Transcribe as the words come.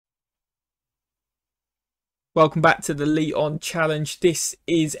Welcome back to the Lyon challenge. This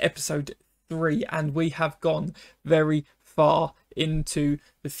is episode 3 and we have gone very far into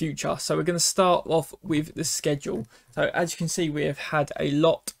the future. So we're going to start off with the schedule. So as you can see, we have had a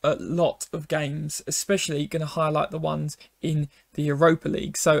lot of games, especially going to highlight the ones in the Europa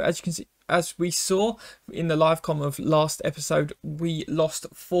League. So as you can see, as we saw in the live com of last episode, we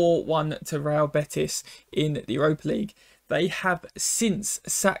lost 4-1 to Real Betis in the Europa League. They have since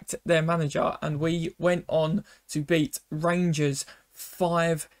sacked their manager and we went on to beat Rangers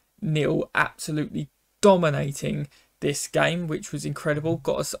 5-0, absolutely dominating this game, which was incredible.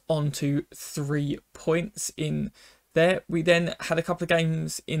 Got us on to 3 points in there. We then had a couple of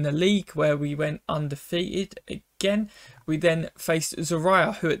games in the league where we went undefeated again. We then faced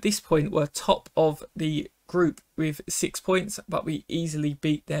Zoraya, who at this point were top of the group with 6 points, but we easily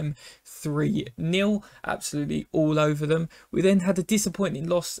beat them 3-0, absolutely all over them. We then had a disappointing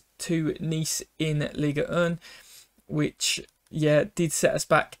loss to Nice in Ligue 1, which did set us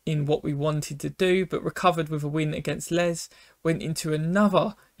back in what we wanted to do, but recovered with a win against Les. Went into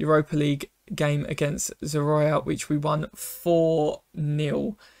another Europa League game against Zoraya, which we won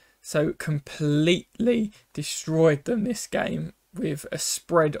 4-0. So completely destroyed them this game with a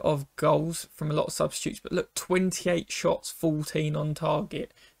spread of goals from a lot of substitutes. But look, 28 shots, 14 on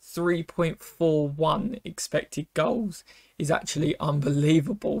target, 3.41 expected goals is actually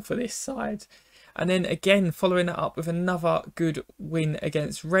unbelievable for this side. And then again, following that up with another good win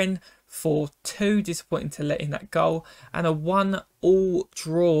against Rennes, 4-2, disappointing to let in that goal, and a 1-1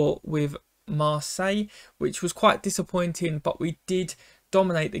 draw with Marseille, which was quite disappointing, but we did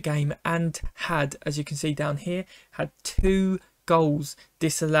dominate the game and had, as you can see down here, had 2 goals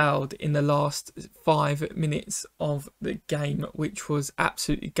disallowed in the last 5 minutes of the game, which was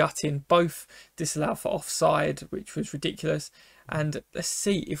absolutely gutting. Both disallowed for offside, which was ridiculous. And let's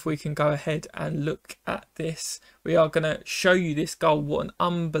see if we can go ahead and look at this. We are going to show you this goal. What an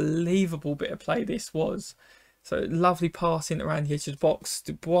unbelievable bit of play this was. So lovely passing around the edge of the box.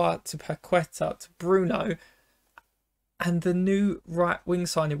 Dubois to Paqueta to Bruno. And the new right wing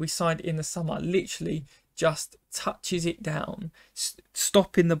signing we signed in the summer literally just touches it down,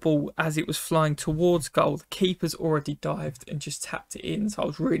 stopping the ball as it was flying towards goal. The keeper's already dived and just tapped it in. So I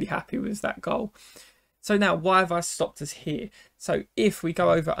was really happy with that goal. So now, why have I stopped us here? So if we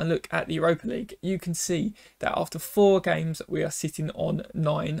go over and look at the Europa League, you can see that after 4 games, we are sitting on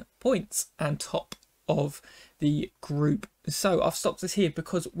 9 points and top of the group. So I've stopped us here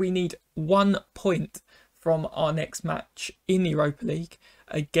because we need 1 point from our next match in the Europa League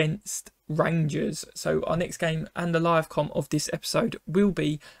against Rangers. So our next game and the live com of this episode will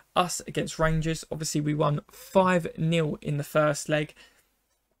be us against Rangers. Obviously, we won 5-0 in the first leg.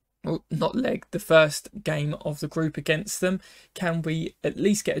 Well, not leg, the first game of the group against them. Can we at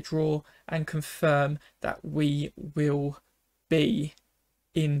least get a draw and confirm that we will be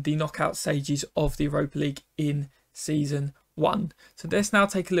in the knockout stages of the Europa League in season 1? So let's now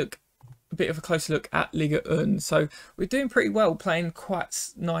take a bit of a closer look at Ligue 1. So we're doing pretty well, playing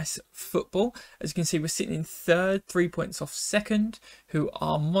quite nice football. As you can see, we're sitting in 3rd, 3 points off 2nd, who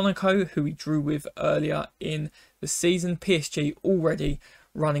are Monaco, who we drew with earlier in the season. PSG already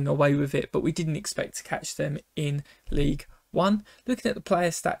running away with it, but we didn't expect to catch them in League 1. Looking at the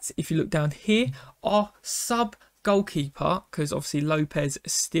player stats, if you look down here, our sub goalkeeper, because obviously Lopez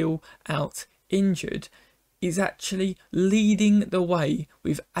is still out injured, is actually leading the way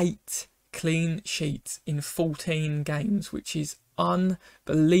with 8 clean sheets in 14 games, which is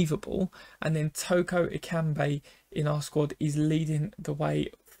unbelievable. And then Toko Ekambi in our squad is leading the way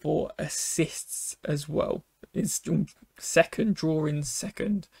for assists as well. It's second, drawing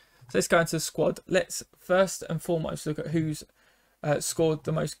second. So let's go into the squad. Let's first and foremost look at who's scored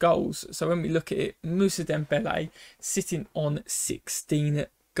the most goals. So when we look at it, Moussa Dembele sitting on 16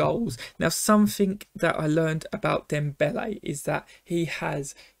 goals. Now, something that I learned about Dembele is that he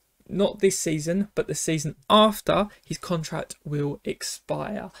has, not this season, but the season after, his contract will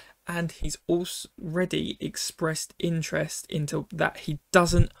expire. And he's already expressed interest into that he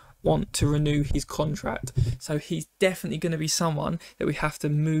doesn't want to renew his contract. So he's definitely going to be someone that we have to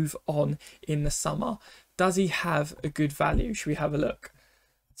move on in the summer. Does he have a good value? Should we have a look?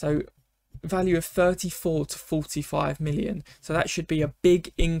 So value of 34 to 45 million. So that should be a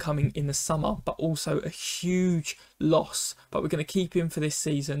big incoming in the summer, but also a huge loss. But we're going to keep him for this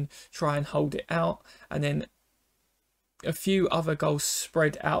season, try and hold it out. And then a few other goals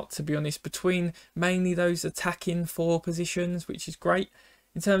spread out, to be honest, between mainly those attacking 4 positions, which is great.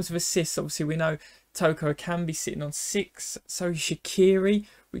 In terms of assists, obviously we know Toko can be sitting on 6. So Shaqiri,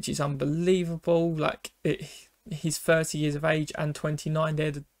 which is unbelievable. Like He's 30 years of age and 29.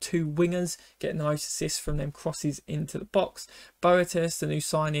 They're the two wingers getting the most assists from them crosses into the box. Boates, the new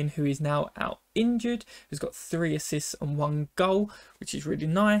signing, who is now out injured, has got 3 assists and 1 goal, which is really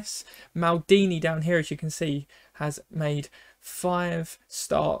nice. Maldini down here, as you can see, has made 5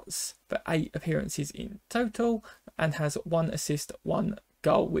 starts but 8 appearances in total and has 1 assist, 1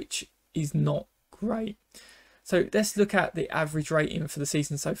 goal, which is not great. So let's look at the average rating for the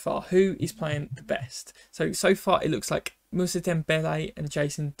season so far. Who is playing the best? So far it looks like Moussa Dembele and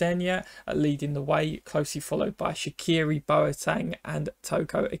Jason Denayer are leading the way, closely followed by Shaqiri, Boateng and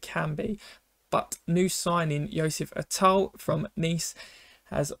Toko Ekambi. But new signing Youssef Attal from Nice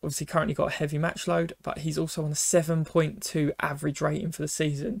has obviously currently got a heavy match load, but he's also on a 7.2 average rating for the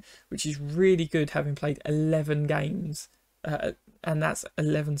season, which is really good, having played 11 games, and that's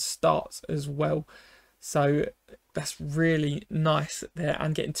 11 starts as well. So that's really nice there,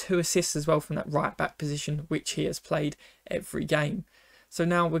 and getting 2 assists as well from that right back position, which he has played every game. So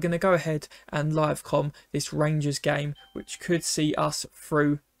now we're going to go ahead and livecom this Rangers game, which could see us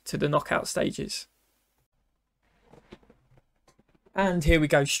through to the knockout stages. And here we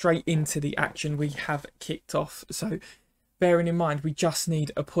go, straight into the action. We have kicked off. So bearing in mind, we just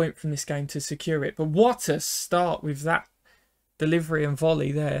need a point from this game to secure it. But what a start with that delivery and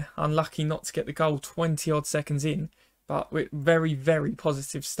volley there. Unlucky not to get the goal 20 odd seconds in, but with very, very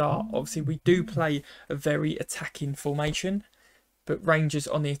positive start. Obviously, we do play a very attacking formation, but Rangers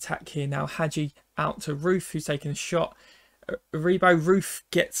on the attack here now. Hadji out to Roof, who's taking a shot. Roof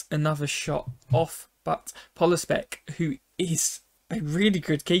gets another shot off, but Polosbek, who is a really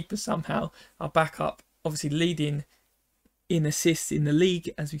good keeper somehow, our backup, obviously leading in assists in the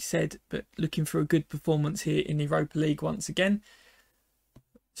league, as we said, but looking for a good performance here in the Europa League once again.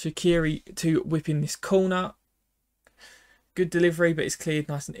 Shaqiri to whip in this corner. Good delivery, but it's cleared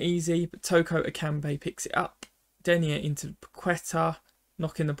nice and easy. But Toko Ekambi picks it up. Denayer into Paqueta,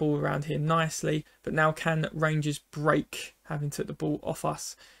 knocking the ball around here nicely. But now can Rangers break, having took the ball off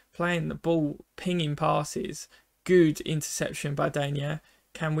us? Playing the ball, pinging passes. Good interception by Denayer.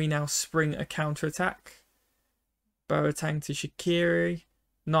 Can we now spring a counter-attack? Boateng to Shaqiri.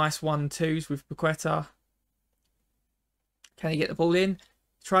 Nice 1-2s with Paqueta. Can he get the ball in?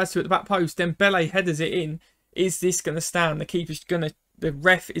 Tries to at the back post. Dembele headers it in. Is this going to stand? The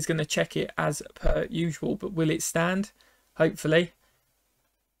ref is going to check it as per usual, but will it stand? Hopefully.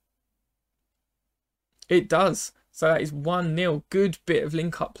 It does. So that is 1-0. Good bit of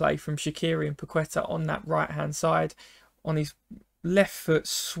link-up play from Shaqiri and Paqueta on that right-hand side. On his left foot,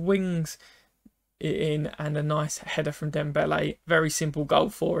 swings it in, and a nice header from Dembele. Very simple goal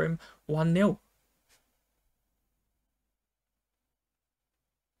for him. 1-0.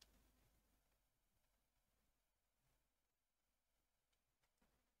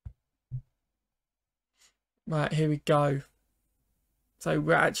 Right, here we go. So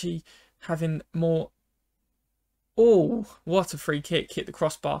we're actually having more... Oh, what a free kick. Hit the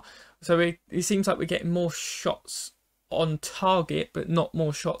crossbar. So it seems like we're getting more shots on target, but not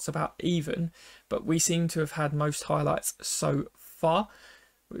more shots about even. But we seem to have had most highlights so far.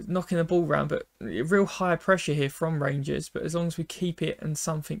 We're knocking the ball around, but real high pressure here from Rangers. But as long as we keep it and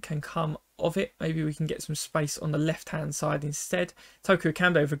something can come of it, maybe we can get some space on the left-hand side instead. Toko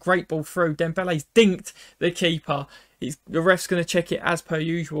Ekambi with a great ball through. Dembele's dinked the keeper. The ref's going to check it as per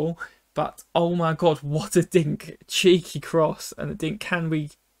usual. But, oh my God, what a dink. Cheeky cross. And the dink, can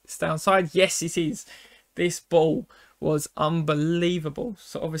we stay onside? Yes, it is. This ball was unbelievable.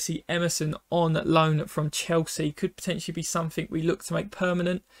 So, obviously, Emerson on loan from Chelsea could potentially be something we look to make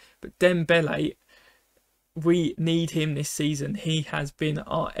permanent. But Dembele, we need him this season. He has been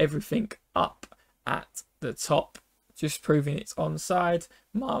our everything up at the top. Just proving it's onside.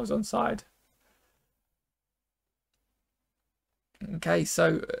 Miles onside. Okay,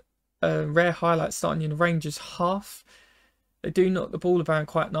 so... rare highlight starting in the Rangers half. They do knock the ball about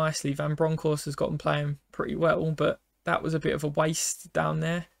quite nicely. Van Bronckhorst has got them playing pretty well, but that was a bit of a waste down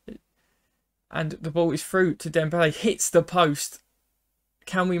there. And the ball is through to Dembele. Hits the post.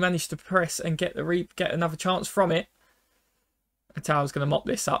 Can we manage to press and get another chance from it? Attal's going to mop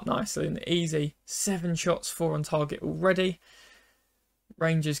this up nicely and easy. 7 shots, 4 on target already.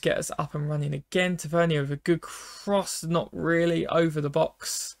 Rangers get us up and running again. Tavernier with a good cross. Not really over the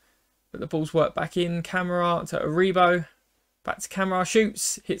box. But the ball's worked back in. Camera to Aribo. Back to Camera.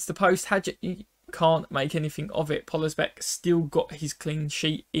 Shoots. Hits the post. Hadji can't make anything of it. Polosbek still got his clean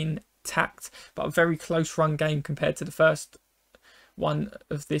sheet intact. But a very close run game compared to the first one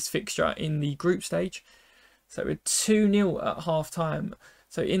of this fixture in the group stage. So we're 2-0 at half time.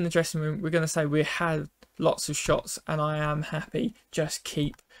 So in the dressing room, we're going to say we had lots of shots and I am happy. Just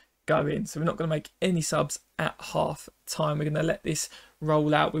keep go in. So we're not going to make any subs at half time. We're going to let this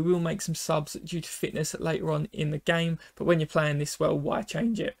roll out. We will make some subs due to fitness later on in the game, but when you're playing this well, why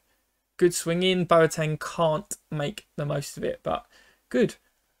change it? Good swing in. Boateng can't make the most of it, but good.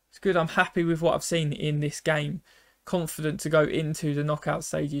 It's good. I'm happy with what I've seen in this game. Confident to go into the knockout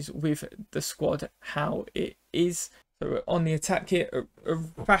stages with the squad how it is. So we're on the attack here,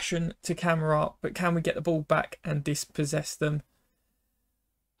 a fashion to camera, but can we get the ball back and dispossess them?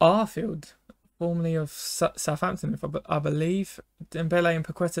 Arfield, formerly of Southampton, if I believe. Dembele and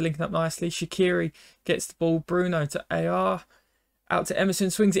Paqueta linking up nicely. Shaqiri gets the ball. Bruno to AR. Out to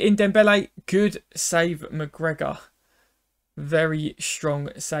Emerson, swings it in. Dembele, good save. McGregor, very strong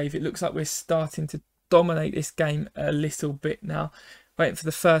save. It looks like we're starting to dominate this game a little bit now. Waiting for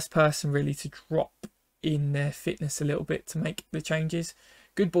the first person really to drop in their fitness a little bit to make the changes.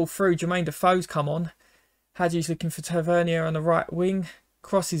 Good ball through. Jermaine Defoe's come on. Hadji's looking for Tavernier on the right wing.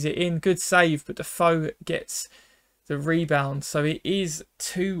 Crosses it in. Good save, but Defoe gets the rebound. So it is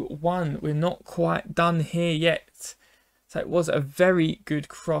 2-1. We're not quite done here yet. So it was a very good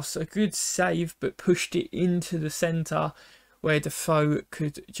cross. A good save, but pushed it into the centre where Defoe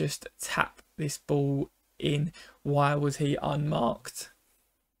could just tap this ball in. Why was he unmarked?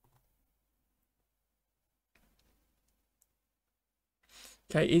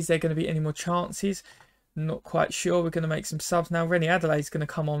 Okay, is there going to be any more chances? Not quite sure. We're going to make some subs now. Rennie Adelaide's going to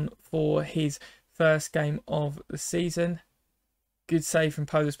come on for his first game of the season. Good save from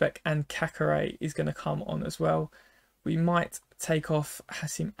Polisbeck, and Kakare is going to come on as well. We might take off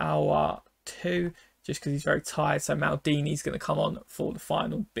Hassim Aouar too, just because he's very tired. So Maldini's going to come on for the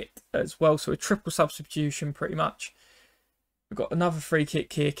final bit as well. So a triple substitution pretty much. We've got another free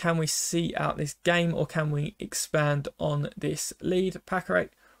kick here. Can we see out this game, or can we expand on this lead? Pacare,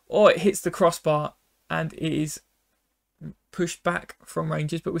 or it hits the crossbar and it is pushed back from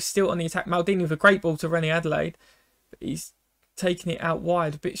Rangers, but we're still on the attack. Maldini with a great ball to Rennie Adelaide, but he's taking it out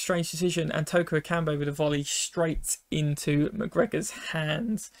wide. A bit strange decision. And Toko Akambe with a volley straight into McGregor's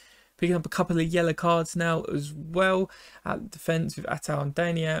hands. Picking up a couple of yellow cards now as well at the defence with Atal and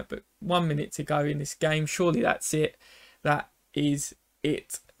Dania, but 1 minute to go in this game. Surely that's it. That is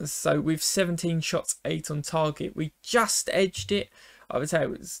it. So with 17 shots, 8 on target, we just edged it. I would say it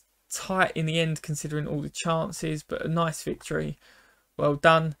was tight in the end considering all the chances, but a nice victory. Well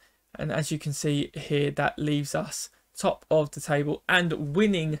done. And as you can see here, that leaves us top of the table and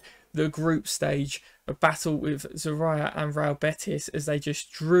winning the group stage. A battle with Zoraya and Real Betis as they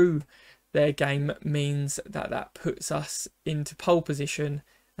just drew their game means that that puts us into pole position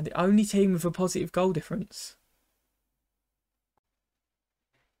and the only team with a positive goal difference.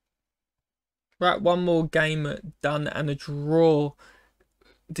 Right, one more game done and a draw,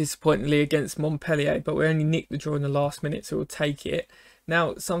 disappointingly, against Montpellier, but we only nicked the draw in the last minute, so we'll take it.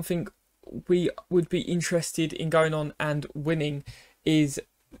 Now, something we would be interested in going on and winning is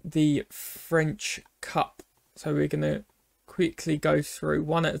the French Cup. So we're going to quickly go through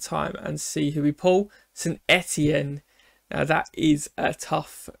one at a time and see who we pull. St Etienne. Now, that is a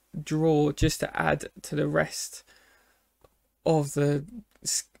tough draw just to add to the rest of the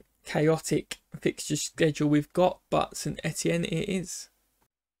chaotic fixture schedule we've got, but St Etienne it is.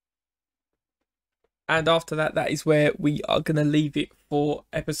 And after that, that is where we are going to leave it for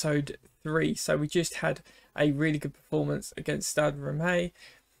episode 3. So we just had a really good performance against Stade Rennais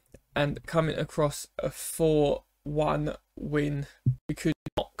and coming across a 4-1 win. We could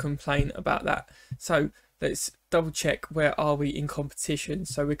not complain about that. So let's double check, where are we in competition?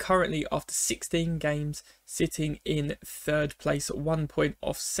 So we're currently, after 16 games, sitting in 3rd place, 1 point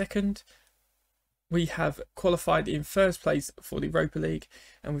off 2nd. We have qualified in 1st place for the Europa League,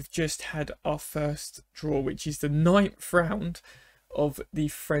 and we've just had our first draw, which is the 9th round of the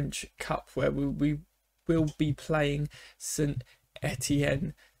French Cup, where we will be playing St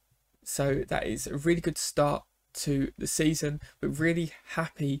Etienne. So that is a really good start to the season. We're really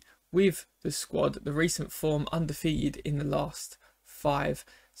happy with the squad, the recent form, undefeated in the last 5.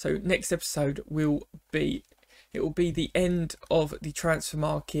 So next episode will be the end of the transfer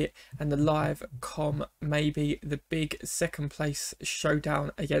market and the live com, maybe the big 2nd place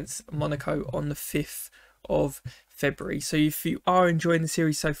showdown against Monaco on the 5th of February. So if you are enjoying the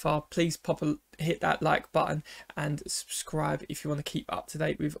series so far, please hit that like button and subscribe if you want to keep up to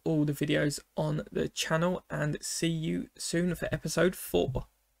date with all the videos on the channel, and see you soon for episode 4.